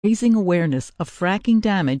raising awareness of fracking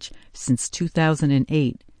damage since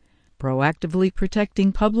 2008, proactively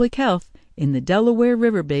protecting public health in the Delaware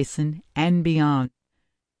River Basin and beyond.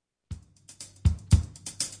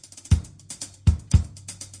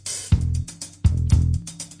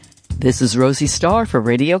 This is Rosie Starr for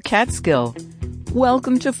Radio Catskill.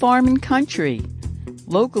 Welcome to Farm and Country,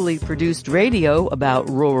 locally produced radio about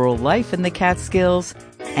rural life in the Catskills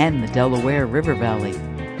and the Delaware River Valley.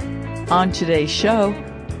 On today's show,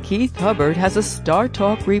 Keith Hubbard has a Star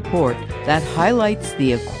Talk report that highlights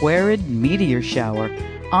the Aquarid meteor shower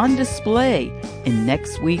on display in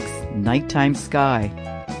next week's nighttime sky.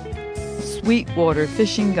 Sweetwater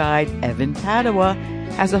fishing guide Evan Padua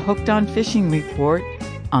has a Hooked on Fishing report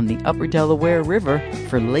on the Upper Delaware River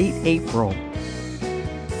for late April.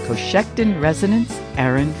 Coshocton residents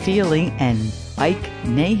Aaron Feely and Ike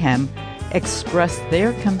Nahem expressed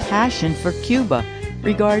their compassion for Cuba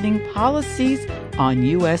regarding policies on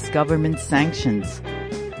U.S. government sanctions.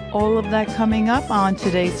 All of that coming up on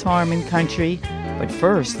today's Farm and Country. But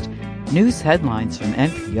first, news headlines from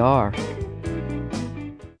NPR.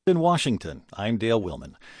 In Washington, I'm Dale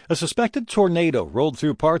Willman. A suspected tornado rolled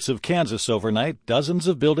through parts of Kansas overnight. Dozens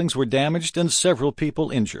of buildings were damaged and several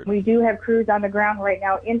people injured. We do have crews on the ground right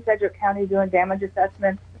now in Sedgwick County doing damage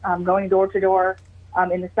assessments, going door to door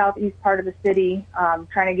in the southeast part of the city,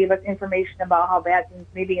 trying to give us information about how bad things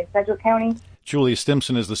may be in Sedgwick County. Julie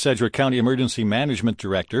Stimson is the Sedgwick County Emergency Management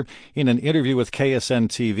Director. In an interview with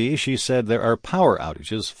KSN-TV, she said there are power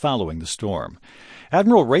outages following the storm.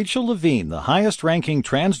 Admiral Rachel Levine, the highest-ranking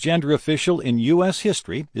transgender official in U.S.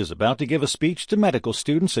 history, is about to give a speech to medical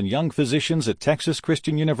students and young physicians at Texas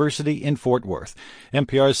Christian University in Fort Worth.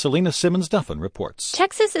 NPR's Selena Simmons-Duffin reports.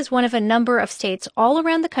 Texas is one of a number of states all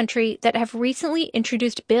around the country that have recently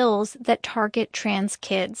introduced bills that target trans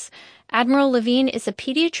kids. Admiral Levine is a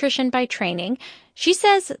pediatrician by training. She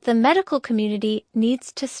says the medical community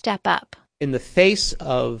needs to step up. In the face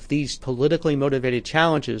of these politically motivated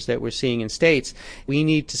challenges that we're seeing in states, we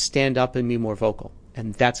need to stand up and be more vocal.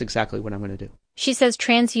 And that's exactly what I'm going to do. She says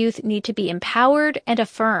trans youth need to be empowered and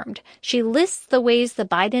affirmed. She lists the ways the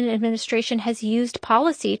Biden administration has used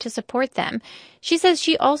policy to support them. She says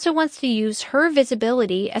she also wants to use her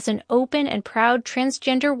visibility as an open and proud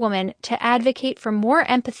transgender woman to advocate for more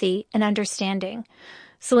empathy and understanding.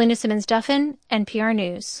 Selena Simmons-Duffin, NPR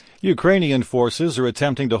News. Ukrainian forces are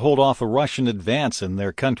attempting to hold off a Russian advance in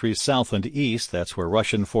their country's south and east. That's where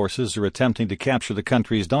Russian forces are attempting to capture the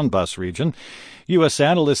country's Donbas region. U.S.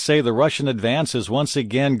 analysts say the Russian advance is once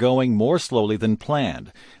again going more slowly than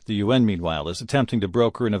planned. The UN, meanwhile, is attempting to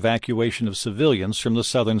broker an evacuation of civilians from the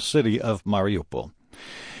southern city of Mariupol.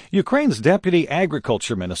 Ukraine's deputy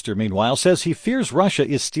agriculture minister, meanwhile, says he fears Russia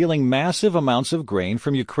is stealing massive amounts of grain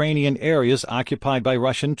from Ukrainian areas occupied by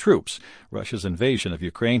Russian troops. Russia's invasion of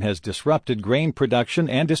Ukraine has disrupted grain production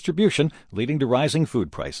and distribution, leading to rising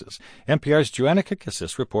food prices. NPR's Joanna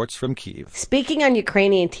Kakissis reports from Kyiv. Speaking on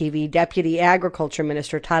Ukrainian TV, Deputy Agriculture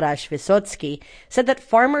Minister Tarash Vysotsky said that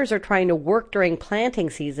farmers are trying to work during planting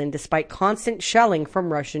season despite constant shelling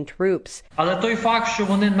from Russian troops. He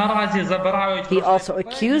also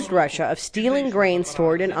accused Russia of stealing grain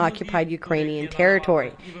stored in occupied Ukrainian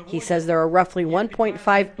territory. He says there are roughly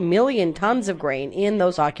 1.5 million tons of grain in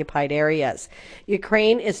those occupied areas.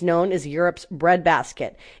 Ukraine is known as Europe's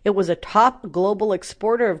breadbasket. It was a top global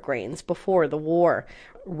exporter of grains before the war.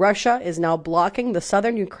 Russia is now blocking the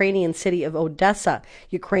southern Ukrainian city of Odessa,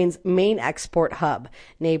 Ukraine's main export hub.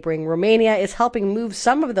 Neighboring Romania is helping move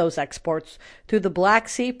some of those exports through the Black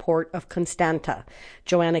Sea port of Constanta.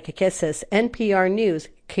 Joanna Kakissis, NPR News,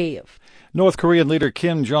 Kyiv. North Korean leader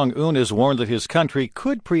Kim Jong-un has warned that his country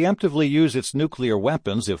could preemptively use its nuclear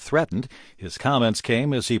weapons if threatened. His comments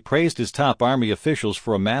came as he praised his top army officials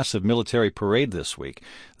for a massive military parade this week.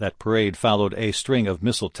 That parade followed a string of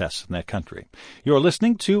missile tests in that country. You're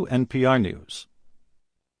listening to NPR News.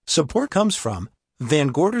 Support comes from Van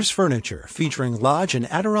Gorder's Furniture, featuring lodge and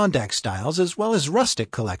Adirondack styles as well as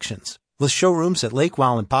rustic collections, with showrooms at Lake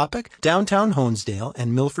Wallenpaupack, downtown Honesdale,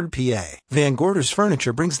 and Milford, PA. Van Gorder's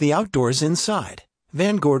Furniture brings the outdoors inside.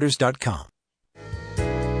 VanGorders.com.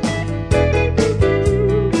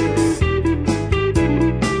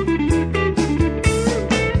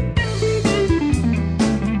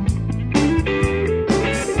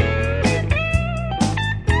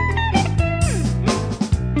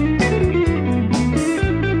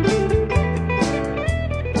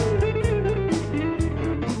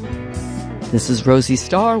 This is Rosie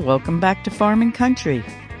Starr. Welcome back to Farm and Country.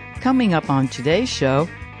 Coming up on today's show,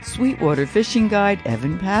 Sweetwater fishing guide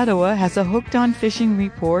Evan Padua has a Hooked on Fishing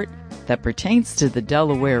report that pertains to the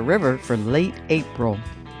Delaware River for late April.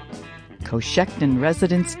 Coshecton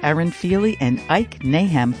residents Aaron Feely and Ike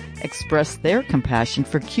Naham expressed their compassion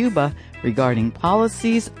for Cuba regarding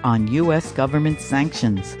policies on U.S. government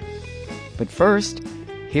sanctions. But first,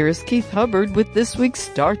 here is Keith Hubbard with this week's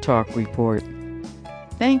Star Talk report.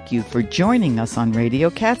 Thank you for joining us on Radio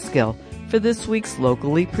Catskill for this week's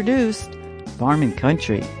locally produced Farm and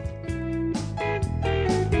Country.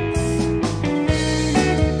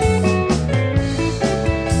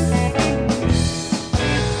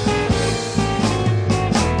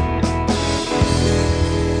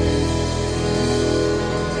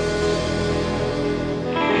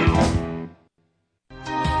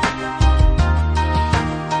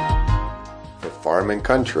 Farm and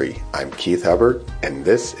Country, I'm Keith Hubbard, and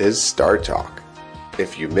this is Star Talk.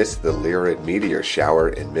 If you missed the Lyrid meteor shower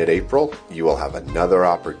in mid-April, you will have another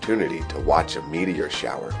opportunity to watch a meteor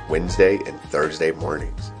shower Wednesday and Thursday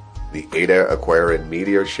mornings. The Eta Aquarian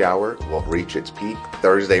meteor shower will reach its peak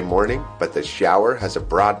Thursday morning, but the shower has a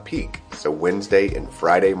broad peak, so Wednesday and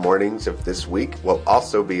Friday mornings of this week will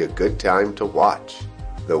also be a good time to watch.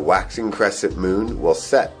 The waxing crescent moon will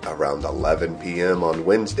set around 11 p.m. on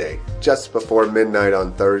Wednesday, just before midnight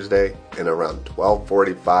on Thursday, and around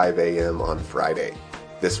 12:45 a.m. on Friday.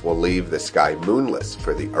 This will leave the sky moonless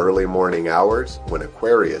for the early morning hours when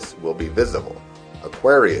Aquarius will be visible.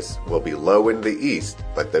 Aquarius will be low in the east,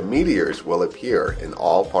 but the meteors will appear in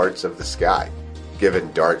all parts of the sky.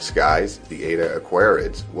 Given dark skies, the Eta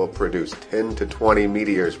Aquarids will produce 10 to 20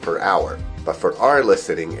 meteors per hour, but for our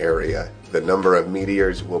listening area, the number of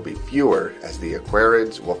meteors will be fewer as the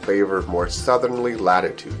Aquarids will favor more southerly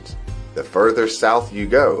latitudes. The further south you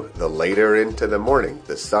go, the later into the morning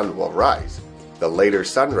the sun will rise. The later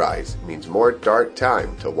sunrise means more dark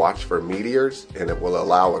time to watch for meteors, and it will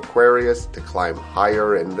allow Aquarius to climb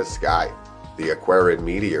higher in the sky. The Aquarid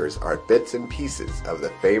meteors are bits and pieces of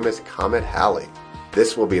the famous Comet Halley.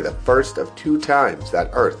 This will be the first of 2 times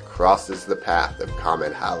that Earth crosses the path of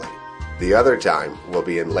Comet Halley. The other time will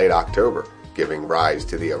be in late October, giving rise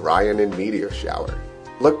to the Orionin meteor shower.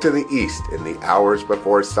 Look to the east in the hours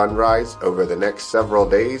before sunrise over the next several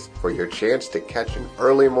days for your chance to catch an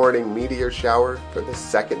early morning meteor shower for the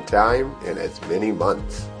second time in as many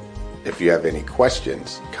months. If you have any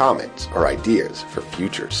questions, comments, or ideas for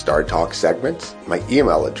future Star Talk segments, my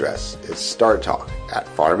email address is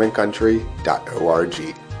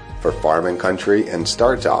startalk@farmandcountry.org. For Farm and Country and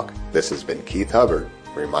Star Talk, this has been Keith Hubbard,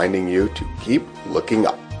 reminding you to keep looking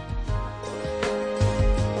up.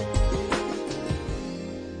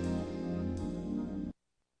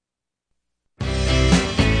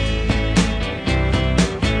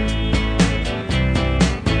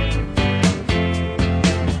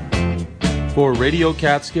 For Radio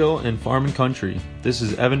Catskill and Farm and Country, this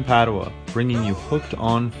is Evan Padua, bringing you Hooked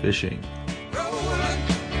on Fishing.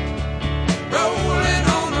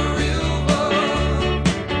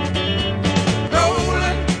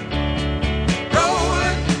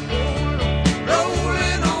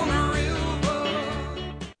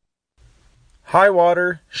 High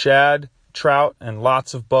water, shad, trout, and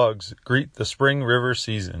lots of bugs greet the spring river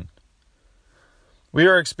season. We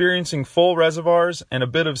are experiencing full reservoirs and a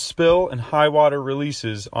bit of spill and high water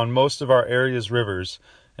releases on most of our area's rivers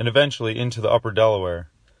and eventually into the upper Delaware.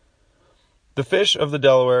 The fish of the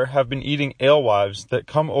Delaware have been eating alewives that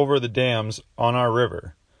come over the dams on our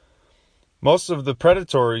river. Most of the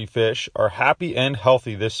predatory fish are happy and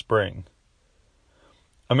healthy this spring.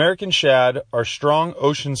 American shad are strong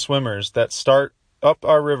ocean swimmers that start up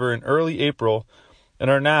our river in early April and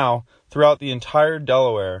are now throughout the entire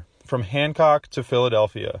Delaware, from Hancock to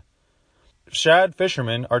Philadelphia. Shad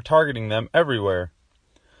fishermen are targeting them everywhere.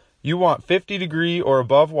 You want 50-degree or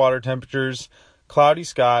above water temperatures, cloudy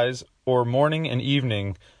skies, or morning and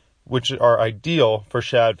evening, which are ideal for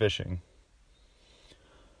shad fishing.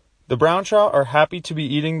 The brown trout are happy to be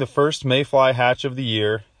eating the first mayfly hatch of the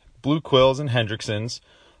year, blue quills and Hendricksons,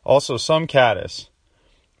 also some caddis.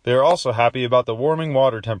 They are also happy about the warming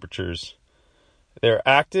water temperatures. They are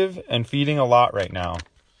active and feeding a lot right now.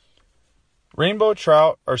 Rainbow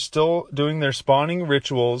trout are still doing their spawning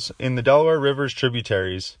rituals in the Delaware River's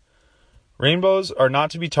tributaries. Rainbows are not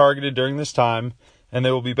to be targeted during this time, and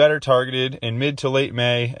they will be better targeted in mid to late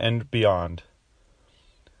May and beyond.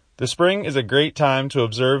 The spring is a great time to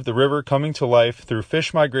observe the river coming to life through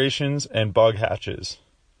fish migrations and bug hatches.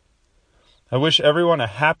 I wish everyone a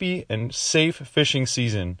happy and safe fishing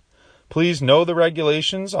season. Please know the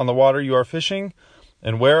regulations on the water you are fishing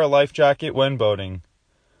and wear a life jacket when boating.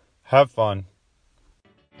 Have fun.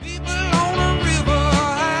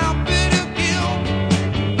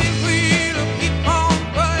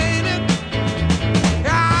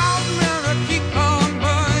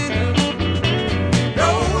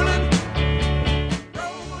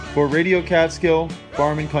 For Radio Catskill,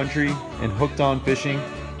 Farm and Country, and Hooked on Fishing,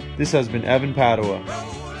 this has been Evan Padua,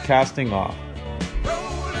 casting off.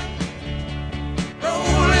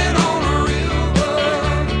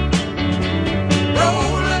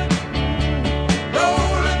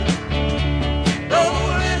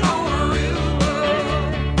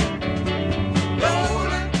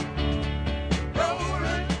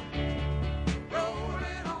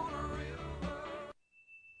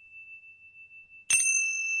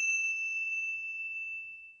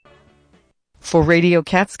 For Radio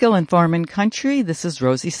Catskill and Farm and Country, this is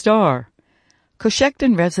Rosie Starr.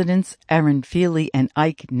 Coshocton residents Aaron Feely and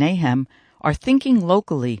Ike Nahum are thinking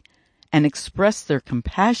locally and express their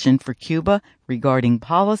compassion for Cuba regarding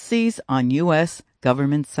policies on U.S.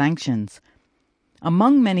 government sanctions.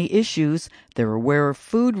 Among many issues, they're aware of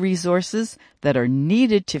food resources that are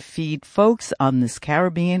needed to feed folks on this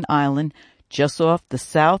Caribbean island just off the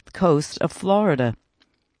south coast of Florida.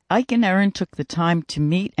 Ike and Aaron took the time to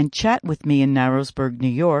meet and chat with me in Narrowsburg, New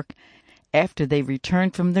York, after they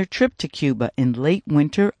returned from their trip to Cuba in late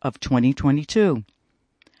winter of 2022.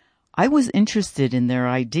 I was interested in their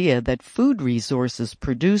idea that food resources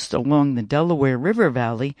produced along the Delaware River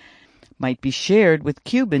Valley might be shared with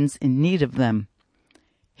Cubans in need of them.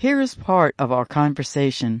 Here is part of our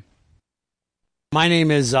conversation. My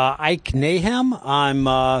name is Ike Nahum.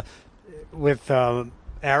 I'm with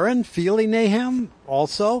Aaron Feely Nahum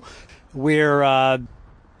also. We're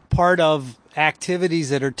part of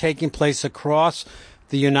activities that are taking place across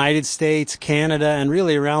the United States, Canada, and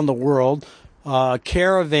really around the world.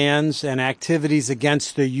 Caravans and activities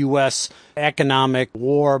against the U.S. economic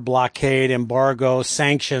war, blockade, embargo,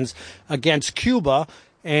 sanctions against Cuba.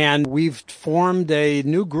 And we've formed a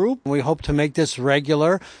new group. We hope to make this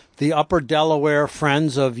regular, the Upper Delaware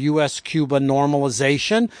Friends of U.S.-Cuba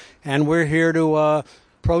Normalization. And we're here to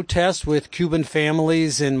protest with Cuban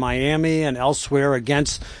families in Miami and elsewhere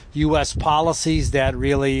against U.S. policies that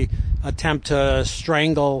really attempt to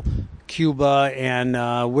strangle Cuba, and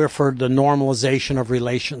we're for the normalization of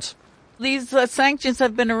relations. These sanctions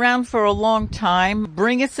have been around for a long time.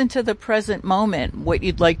 Bring us into the present moment, what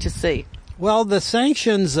you'd like to see. Well, the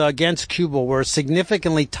sanctions against Cuba were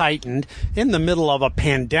significantly tightened in the middle of a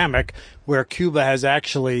pandemic where Cuba has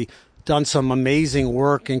actually done some amazing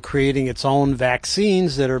work in creating its own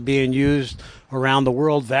vaccines that are being used around the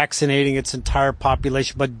world, vaccinating its entire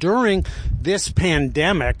population. But during this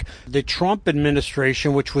pandemic, the Trump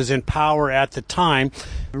administration, which was in power at the time,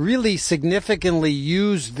 really significantly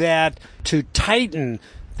used that to tighten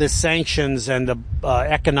the sanctions and the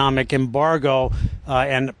economic embargo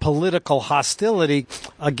and political hostility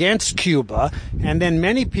against Cuba. And then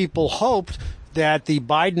many people hoped that the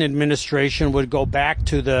Biden administration would go back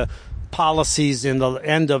to the policies in the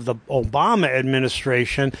end of the Obama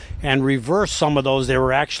administration and reverse some of those. There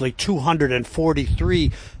were actually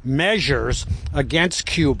 243 measures against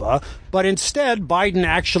Cuba, but instead Biden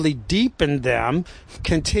actually deepened them,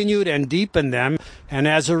 continued and deepened them, and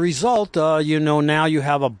as a result, now you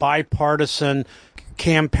have a bipartisan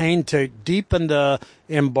campaign to deepen the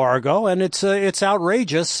embargo, and it's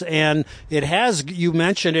outrageous, and it has, you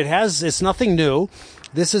mentioned, it's nothing new.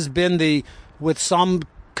 This has been with some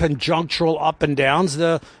conjunctural up and downs,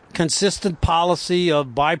 the consistent policy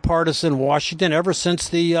of bipartisan Washington ever since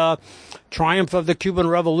the triumph of the Cuban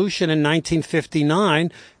Revolution in 1959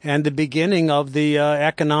 and the beginning of the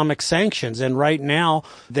economic sanctions. And right now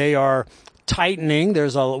they are tightening.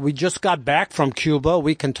 We just got back from Cuba.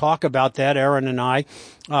 We can talk about that, Aaron and I.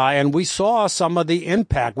 And we saw some of the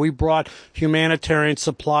impact. We brought humanitarian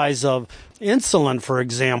supplies of insulin, for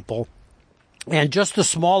example. And just the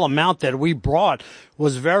small amount that we brought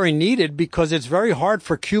was very needed because it's very hard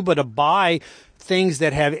for Cuba to buy things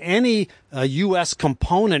that have any U.S.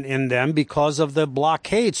 component in them because of the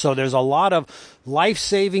blockade. So there's a lot of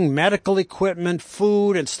life-saving medical equipment,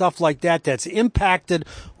 food, and stuff like that that's impacted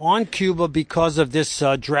on Cuba because of this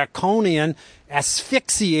draconian,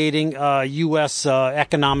 asphyxiating U.S.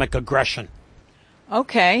 economic aggression.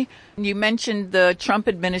 Okay. You mentioned the Trump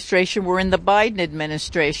administration. We're in the Biden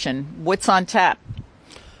administration. What's on tap?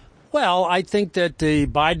 Well, I think that the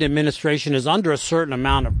Biden administration is under a certain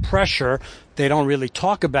amount of pressure. They don't really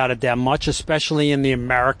talk about it that much, especially in the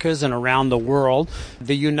Americas and around the world.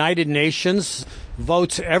 The United Nations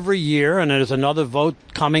votes every year, and there's another vote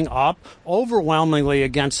coming up, overwhelmingly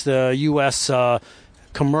against the U.S.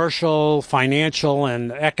 Commercial, financial,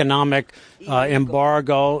 and economic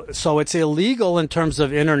embargo. So it's illegal in terms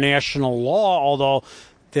of international law, although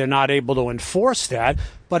they're not able to enforce that.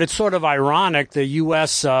 But it's sort of ironic the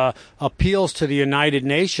U.S. Appeals to the United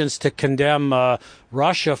Nations to condemn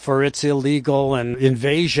Russia for its illegal and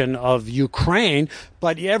invasion of Ukraine.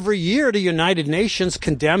 But every year the United Nations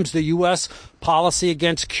condemns the U.S. policy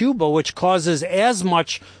against Cuba, which causes as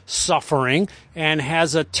much suffering and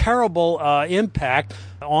has a terrible impact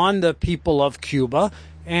on the people of Cuba.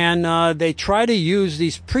 And they try to use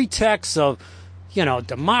these pretexts of,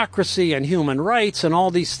 democracy and human rights and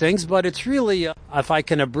all these things, but it's really, if I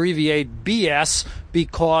can abbreviate, BS,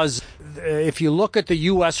 because if you look at the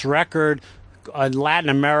U.S. record in Latin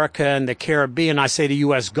America and the Caribbean, I say the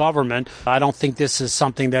U.S. government, I don't think this is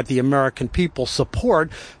something that the American people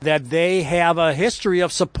support, that they have a history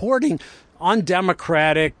of supporting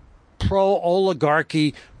undemocratic,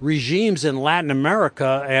 pro-oligarchy regimes in Latin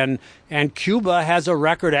America, and Cuba has a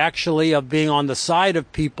record actually of being on the side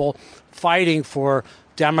of people fighting for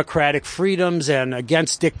democratic freedoms and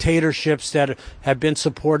against dictatorships that have been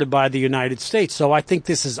supported by the United States. So I think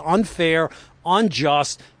this is unfair,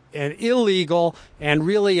 unjust, and illegal, and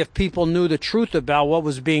really if people knew the truth about what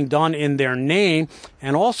was being done in their name,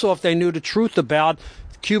 and also if they knew the truth about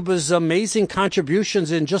Cuba's amazing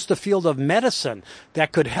contributions in just the field of medicine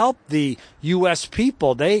that could help the U.S.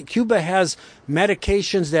 people. Cuba has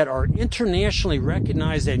medications that are internationally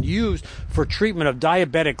recognized and used for treatment of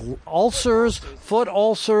diabetic ulcers, foot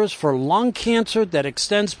ulcers, for lung cancer that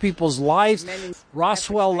extends people's lives.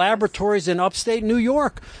 Roswell Laboratories in upstate New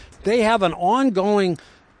York, they have an ongoing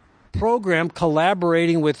program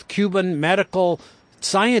collaborating with Cuban medical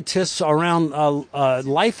scientists around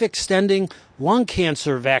life-extending lung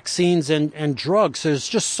cancer vaccines and drugs. There's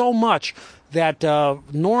just so much that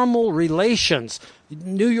normal relations.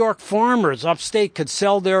 New York farmers upstate could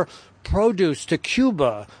sell their produce to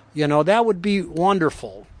Cuba. That would be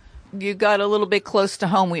wonderful. You got a little bit close to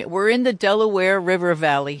home. We're in the Delaware River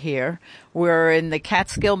Valley here. We're in the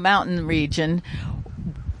Catskill Mountain region.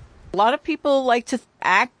 A lot of people like to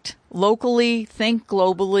act locally, think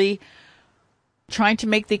globally, trying to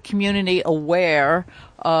make the community aware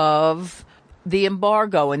of the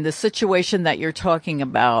embargo and the situation that you're talking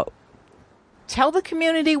about. Tell the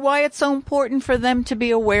community why it's so important for them to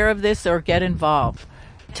be aware of this or get involved.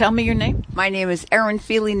 Tell me your name. My name is Erin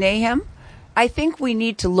Feely-Nahum. I think we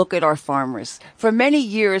need to look at our farmers. For many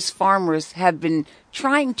years, farmers have been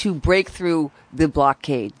trying to break through the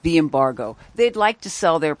blockade, the embargo. They'd like to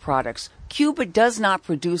sell their products. Cuba does not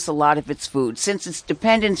produce a lot of its food. Since its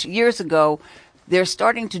dependence years ago, they're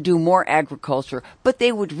starting to do more agriculture, but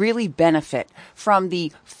they would really benefit from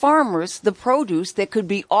the farmers, the produce that could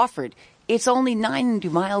be offered. It's only 90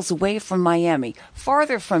 miles away from Miami,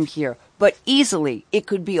 farther from here, but easily it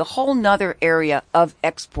could be a whole nother area of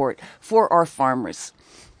export for our farmers.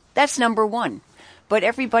 That's number one. But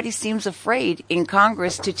everybody seems afraid in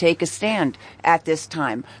Congress to take a stand at this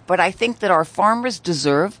time. But I think that our farmers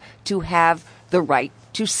deserve to have the right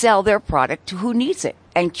to sell their product to who needs it.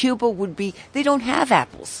 And Cuba they don't have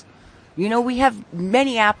apples. We have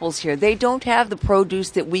many apples here. They don't have the produce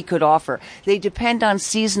that we could offer. They depend on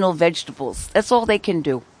seasonal vegetables. That's all they can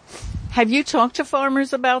do. Have you talked to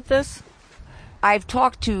farmers about this? I've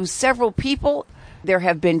talked to several people. There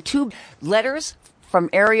have been 2 letters from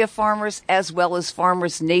area farmers as well as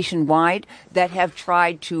farmers nationwide that have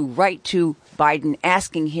tried to write to Biden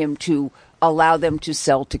asking him to allow them to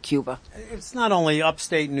sell to Cuba. It's not only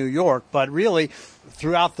upstate New York, but really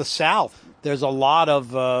throughout the South. There's a lot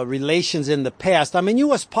of relations in the past.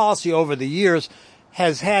 U.S. policy over the years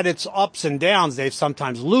has had its ups and downs. They've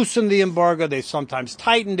sometimes loosened the embargo. They've sometimes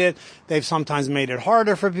tightened it. They've sometimes made it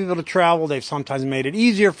harder for people to travel. They've sometimes made it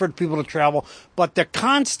easier for people to travel. But the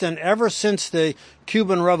constant, ever since the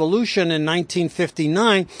Cuban Revolution in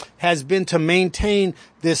 1959, has been to maintain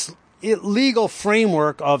this legal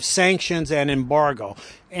framework of sanctions and embargo.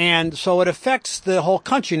 And so it affects the whole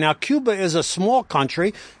country. Now, Cuba is a small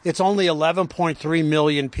country. It's only 11.3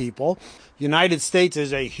 million people. United States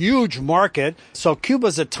is a huge market. So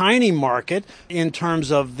Cuba's a tiny market in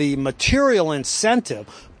terms of the material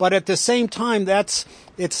incentive. But at the same time,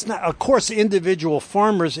 it's not, of course, individual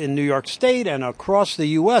farmers in New York State and across the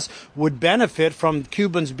U.S. would benefit from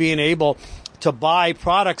Cubans being able to buy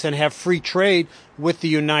products and have free trade with the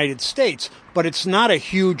United States. But it's not a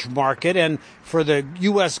huge market, and for the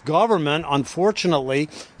U.S. government, unfortunately,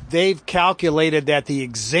 they've calculated that the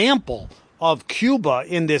example of Cuba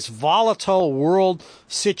in this volatile world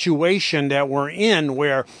situation that we're in,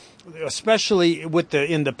 where especially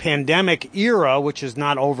in the pandemic era, which is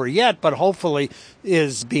not over yet, but hopefully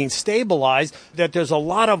is being stabilized, that there's a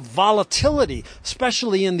lot of volatility,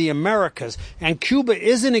 especially in the Americas. And Cuba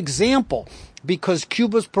is an example, because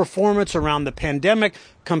Cuba's performance around the pandemic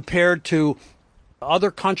compared to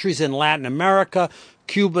other countries in Latin America.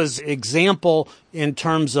 Cuba's example in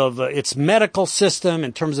terms of its medical system,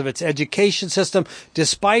 in terms of its education system,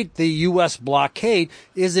 despite the U.S. blockade,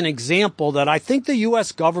 is an example that I think the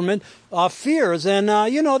U.S. government fears. And,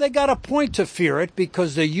 they got a point to fear it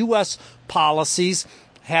because the U.S. policies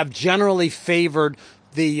have generally favored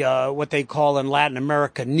the what they call in Latin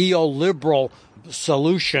America neoliberal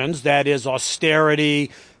solutions, that is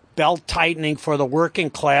austerity, belt tightening for the working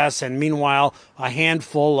class, and meanwhile a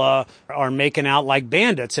handful are making out like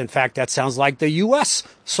bandits. In fact, that sounds like the U.S.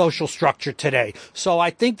 social structure today. So I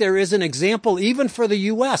think there is an example even for the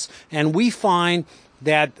U.S., and we find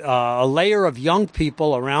that a layer of young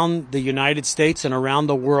people around the United States and around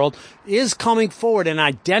the world is coming forward and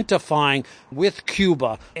identifying with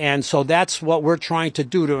Cuba. And so that's what we're trying to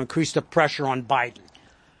do to increase the pressure on Biden.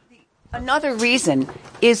 Another reason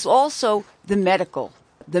is also the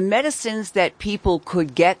medicines that people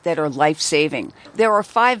could get that are life-saving. There are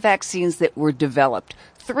 5 vaccines that were developed.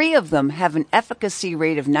 3 of them have an efficacy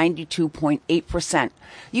rate of 92.8%.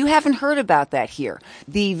 You haven't heard about that here.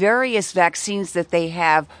 The various vaccines that they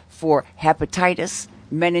have for hepatitis,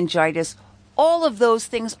 meningitis, all of those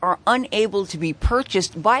things are unable to be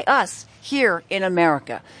purchased by us here in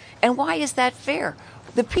America. And why is that fair?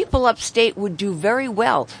 The people upstate would do very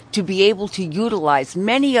well to be able to utilize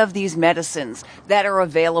many of these medicines that are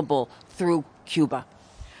available through Cuba.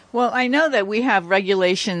 Well, I know that we have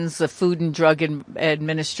regulations. The Food and Drug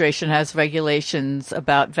Administration has regulations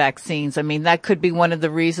about vaccines. I mean, that could be one of the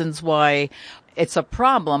reasons why it's a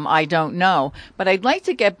problem. I don't know. But I'd like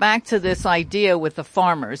to get back to this idea with the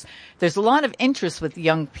farmers. There's a lot of interest with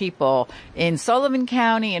young people in Sullivan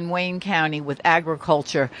County and Wayne County with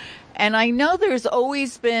agriculture. And I know there's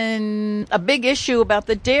always been a big issue about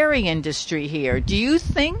the dairy industry here. Do you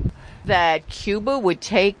think that Cuba would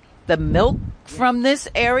take the milk from this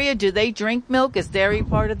area? Do they drink milk? Is dairy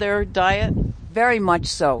part of their diet? Very much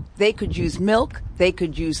so. They could use milk. They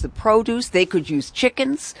could use the produce. They could use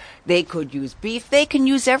chickens. They could use beef. They can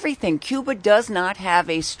use everything. Cuba does not have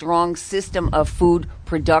a strong system of food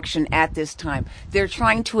production at this time. They're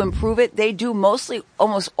trying to improve it. They do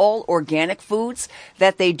almost all organic foods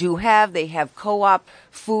that they do have. They have co-op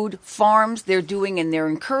food farms they're doing, and they're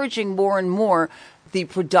encouraging more and more the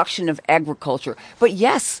production of agriculture. But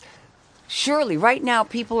yes, surely right now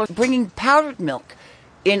people are bringing powdered milk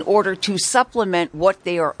in order to supplement what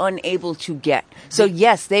they are unable to get. So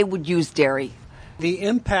yes, they would use dairy. The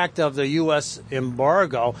impact of the U.S.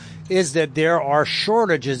 embargo is that there are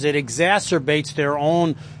shortages. It exacerbates their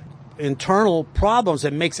own internal problems.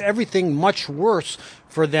 It makes everything much worse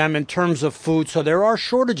for them in terms of food. So there are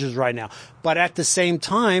shortages right now. But at the same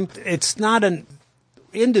time, it's not an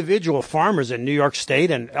individual farmers in New York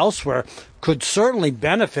State and elsewhere could certainly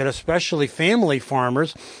benefit, especially family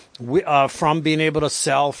farmers, from being able to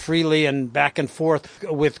sell freely and back and forth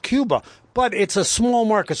with Cuba. But it's a small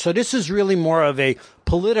market, so this is really more of a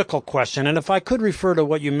political question. And if I could refer to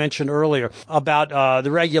what you mentioned earlier about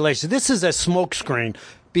the regulations, this is a smokescreen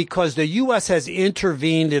because the U.S. has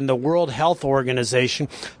intervened in the World Health Organization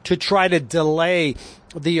to try to delay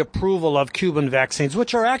the approval of Cuban vaccines,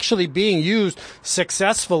 which are actually being used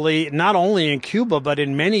successfully not only in Cuba, but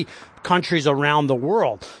in many countries around the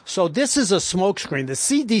world. So this is a smokescreen. The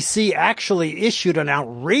CDC actually issued an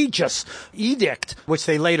outrageous edict, which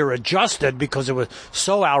they later adjusted because it was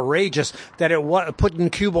so outrageous that it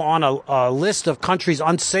put Cuba on a list of countries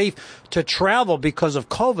unsafe to travel because of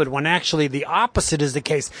COVID, when actually the opposite is the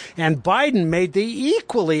case. And Biden made the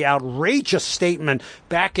equally outrageous statement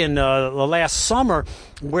back in the last summer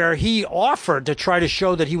where he offered to try to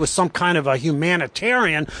show that he was some kind of a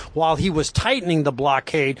humanitarian while he was tightening the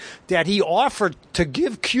blockade, that he offered to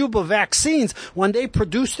give Cuba vaccines when they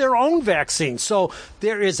produce their own vaccines. So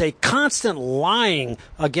there is a constant lying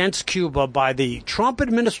against Cuba by the Trump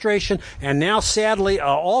administration and now, sadly,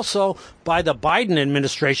 also by the Biden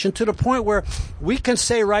administration, to the point where we can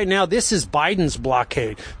say right now this is Biden's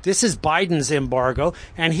blockade. This is Biden's embargo,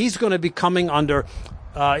 and he's going to be coming under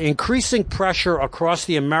increasing pressure across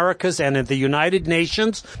the Americas and in the United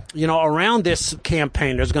Nations. You know, around this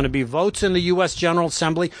campaign, there's going to be votes in the U.S. General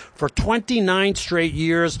Assembly. For 29 straight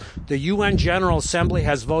years, the UN General Assembly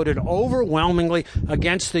has voted overwhelmingly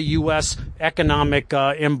against the U.S. economic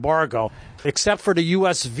embargo. Except for the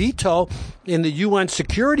U.S. veto in the UN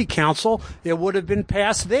Security Council, it would have been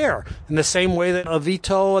passed there, in the same way that a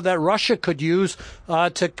veto that Russia could use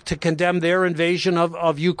to condemn their invasion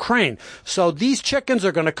of Ukraine. So these chickens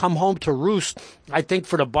are going to come home to roost, I think,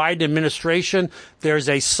 for the Biden administration. There's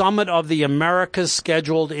a summit of the Americas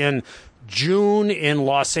scheduled in June in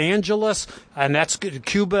Los Angeles, and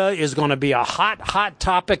Cuba is going to be a hot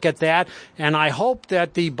topic at that. And I hope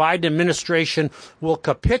that the Biden administration will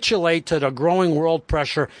capitulate to the growing world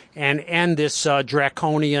pressure and end this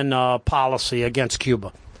draconian policy against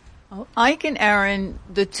Cuba. Ike and Aaron,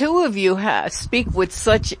 the two of you speak with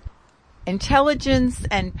such intelligence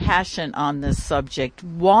and passion on this subject.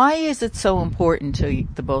 Why is it so important to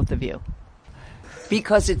the both of you?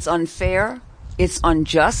 Because it's unfair, it's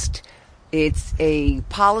unjust, it's a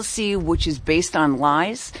policy which is based on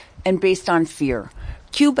lies and based on fear.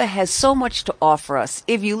 Cuba has so much to offer us.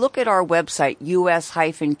 If you look at our website,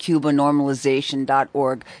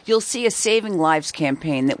 us-cubanormalization.org, you'll see a Saving Lives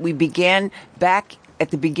campaign that we began back at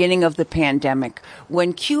the beginning of the pandemic,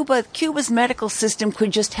 when Cuba's medical system could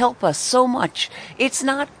just help us so much. It's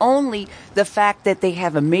not only the fact that they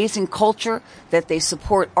have amazing culture, that they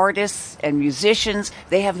support artists and musicians,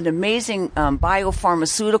 they have an amazing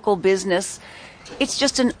biopharmaceutical business. It's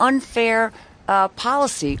just an unfair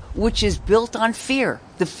policy which is built on fear.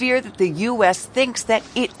 The fear that the U.S. thinks that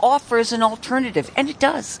it offers an alternative, and it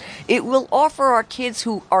does. It will offer our kids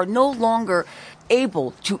who are no longer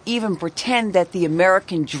able to even pretend that the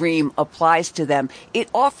American dream applies to them. It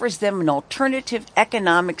offers them an alternative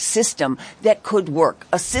economic system that could work,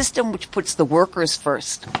 a system which puts the workers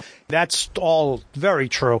first. That's all very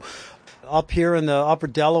true. Up here in the upper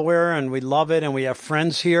Delaware, and we love it, and we have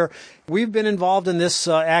friends here. We've been involved in this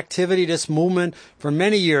activity, this movement, for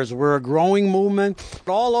many years. We're a growing movement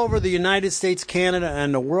all over the United States, Canada,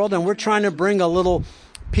 and the world, and we're trying to bring a little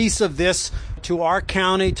piece of this to our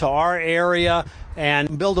county, to our area,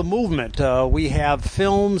 and build a movement. We have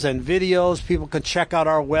films and videos. People can check out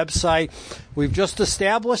our website. We've just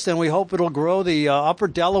established, and we hope it'll grow, the Upper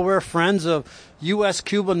Delaware Friends of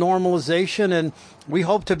U.S.-Cuba Normalization, and we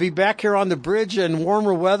hope to be back here on the bridge in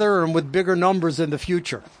warmer weather and with bigger numbers in the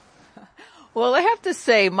future. Well, I have to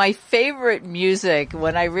say, my favorite music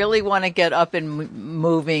when I really want to get up and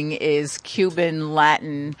moving is Cuban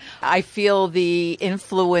Latin. I feel the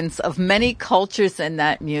influence of many cultures in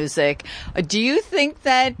that music. Do you think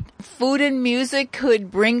that food and music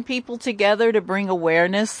could bring people together to bring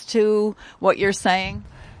awareness to what you're saying?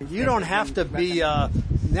 You don't have to be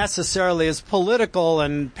necessarily as political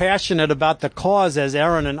and passionate about the cause as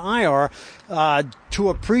Aaron and I are to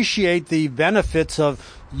appreciate the benefits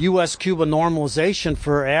of U.S.-Cuba normalization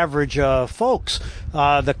for average folks.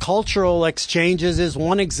 The cultural exchanges is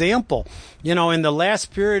one example. You know, in the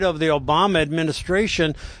last period of the Obama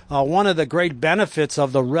administration, one of the great benefits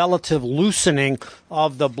of the relative loosening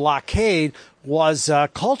of the blockade was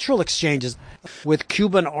cultural exchanges with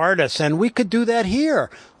Cuban artists, and we could do that here.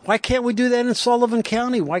 Why can't we do that in Sullivan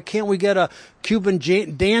County? Why can't we get a Cuban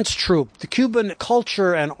dance troupe? The Cuban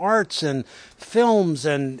culture and arts and films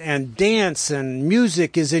and dance and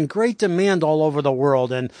music is in great demand all over the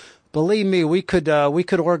world. And believe me, we could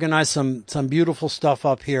organize some beautiful stuff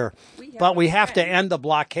up here. But we have to end the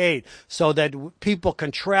blockade so that people can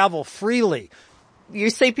travel freely. You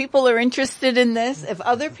say people are interested in this. If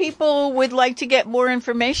other people would like to get more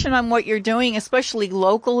information on what you're doing, especially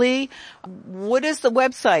locally, what is the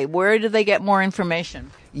website? Where do they get more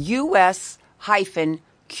information?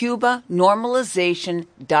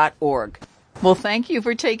 US-cubanormalization.org. Well, thank you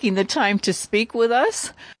for taking the time to speak with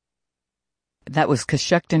us. That was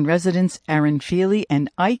Coshocton residents Aaron Feely and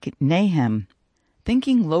Ike Nahum,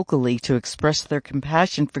 thinking locally to express their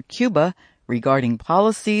compassion for Cuba regarding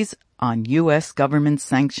policies on U.S. government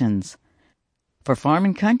sanctions. For Farm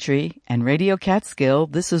and Country and Radio Catskill,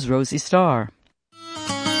 this is Rosie Starr.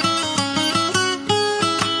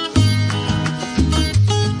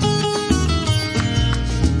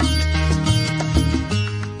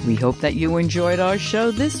 We hope that you enjoyed our show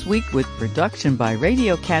this week with production by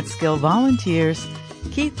Radio Catskill volunteers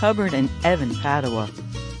Keith Hubbard and Evan Padua.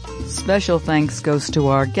 Special thanks goes to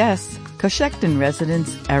our guests, Coshocton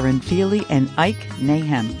residents Aaron Feely and Ike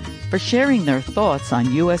Nahum, for sharing their thoughts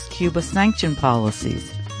on U.S.-Cuba sanction policies.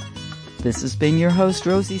 This has been your host,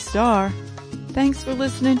 Rosie Starr. Thanks for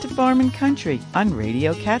listening to Farm and Country on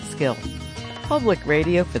Radio Catskill, public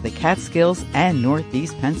radio for the Catskills and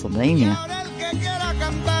Northeast Pennsylvania.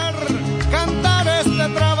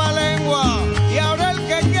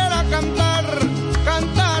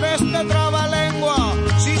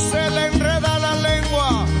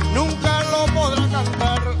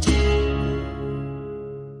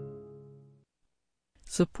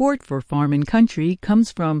 Support for Farm and Country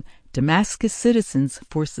comes from Damascus Citizens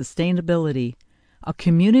for Sustainability, a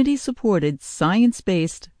community-supported,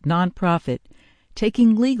 science-based nonprofit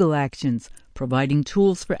taking legal actions, providing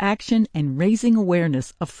tools for action, and raising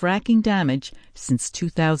awareness of fracking damage since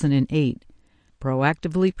 2008.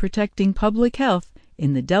 proactively protecting public health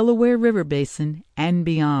in the Delaware River Basin and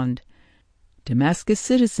beyond.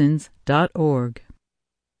 DamascusCitizens.org.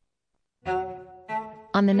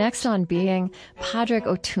 On the next On Being, Padraig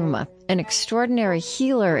Ó Tuama, an extraordinary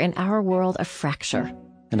healer in our world of fracture.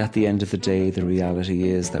 And at the end of the day, the reality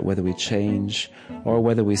is that whether we change or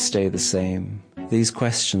whether we stay the same, these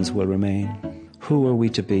questions will remain. Who are we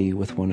to be with one